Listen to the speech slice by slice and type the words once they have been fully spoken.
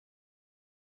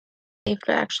if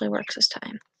it actually works this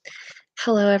time.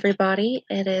 Hello, everybody.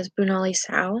 It is Bunali.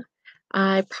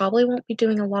 I probably won't be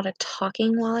doing a lot of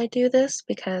talking while I do this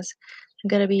because I'm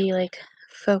gonna be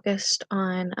focused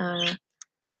on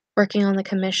working on the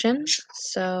commission.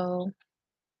 So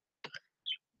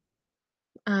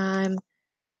I'm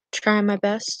trying my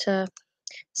best to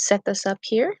set this up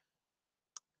here.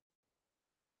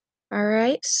 All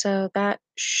right, so that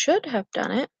should have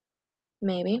done it.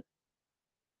 Maybe.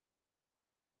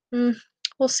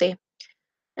 We'll see.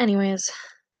 Anyways,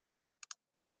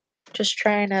 just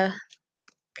trying to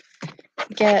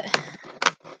get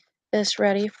this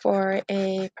ready for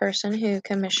a person who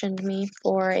commissioned me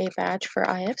for a badge for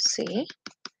IFC.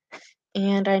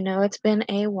 And I know it's been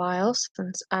a while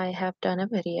since I have done a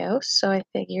video, so I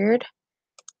figured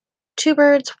two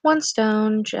birds, one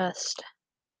stone, just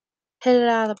hit it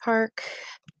out of the park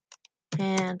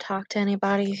and talk to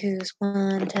anybody who's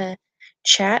willing to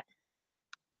chat.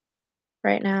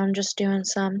 Right now I'm just doing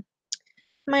some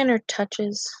minor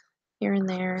touches here and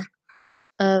there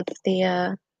of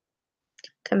the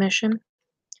commission.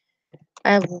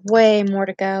 I have way more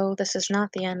to go. This is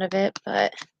not the end of it,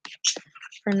 but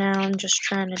for now I'm just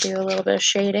trying to do a little bit of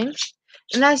shading.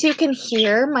 And as you can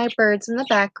hear, my birds in the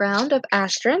background of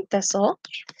Astra and Thistle,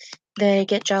 they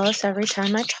get jealous every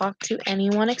time I talk to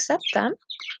anyone except them,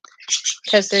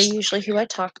 because they're usually who I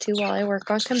talk to while I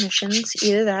work on commissions,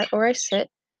 either that or I sit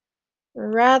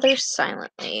rather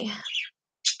silently.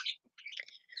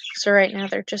 So right now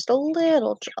they're just a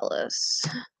little jealous.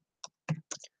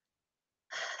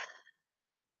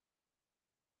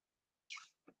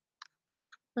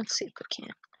 Let's see if we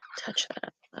can't touch that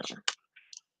up a little.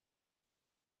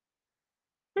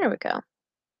 There we go.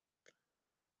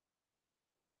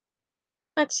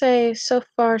 I'd say so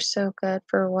far so good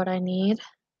for what I need.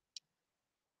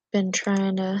 Been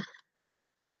trying to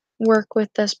work with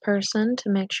this person to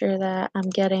make sure that I'm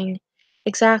getting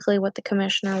exactly what the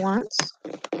commissioner wants.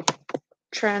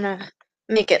 Trying to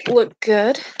make it look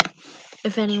good.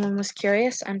 If anyone was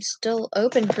curious, I'm still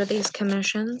open for these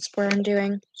commissions where I'm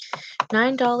doing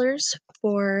 $9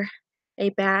 for a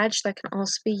badge that can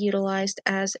also be utilized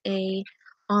as a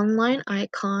online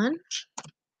icon.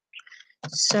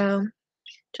 So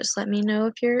just let me know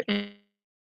if you're